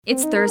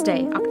It's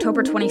Thursday,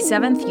 October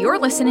 27th. You're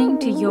listening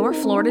to Your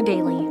Florida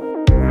Daily.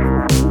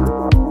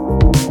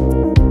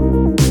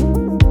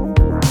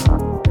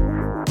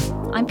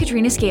 I'm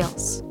Katrina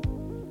Scales.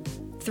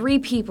 3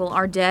 people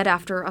are dead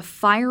after a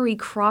fiery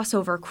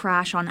crossover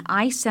crash on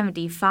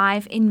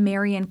I-75 in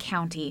Marion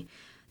County.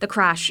 The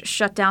crash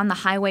shut down the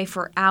highway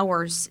for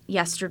hours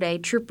yesterday.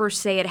 Troopers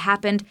say it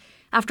happened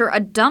after a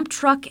dump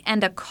truck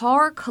and a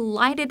car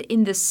collided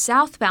in the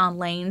southbound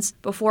lanes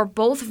before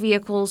both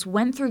vehicles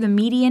went through the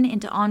median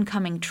into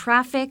oncoming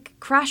traffic,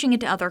 crashing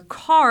into other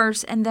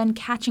cars, and then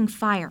catching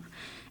fire.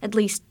 At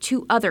least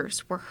 2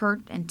 others were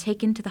hurt and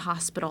taken to the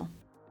hospital.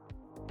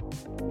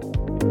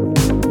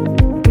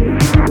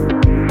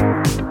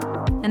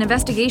 An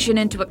investigation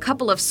into a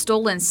couple of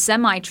stolen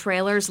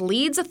semi-trailers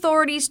leads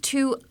authorities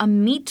to a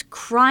meat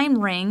crime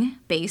ring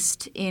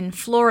based in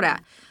Florida.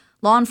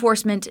 Law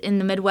enforcement in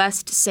the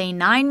Midwest say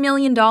 $9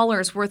 million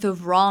worth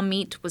of raw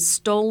meat was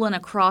stolen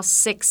across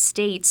 6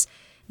 states.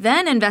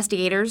 Then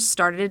investigators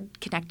started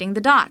connecting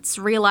the dots,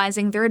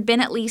 realizing there had been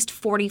at least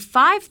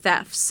 45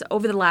 thefts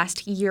over the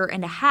last year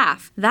and a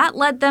half. That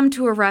led them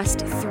to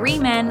arrest 3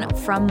 men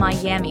from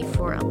Miami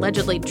for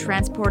allegedly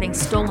transporting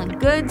stolen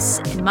goods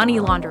and money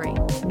laundering.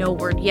 No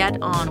word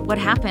yet on what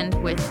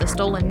happened with the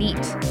stolen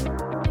meat.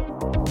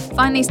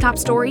 Find these top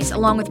stories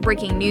along with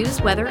breaking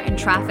news, weather, and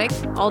traffic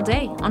all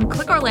day on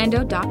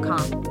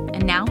clickorlando.com.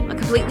 And now, a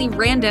completely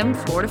random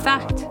Florida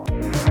fact.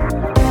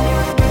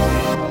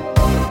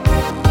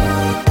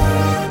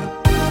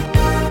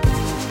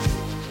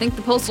 Think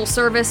the Postal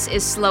Service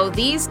is slow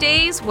these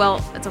days?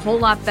 Well, it's a whole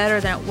lot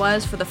better than it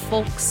was for the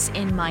folks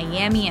in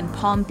Miami and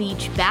Palm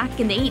Beach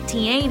back in the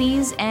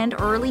 1880s and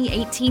early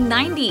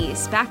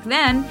 1890s. Back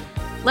then,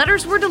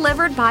 letters were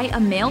delivered by a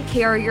mail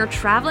carrier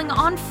traveling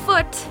on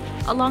foot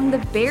along the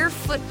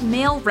barefoot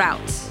mail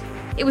route.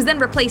 It was then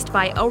replaced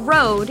by a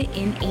road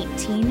in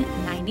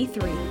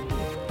 1893.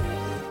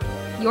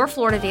 Your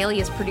Florida Daily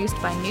is produced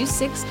by News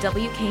 6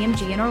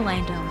 WKMG in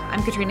Orlando.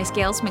 I'm Katrina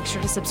Scales. Make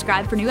sure to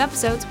subscribe for new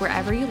episodes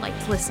wherever you like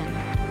to listen.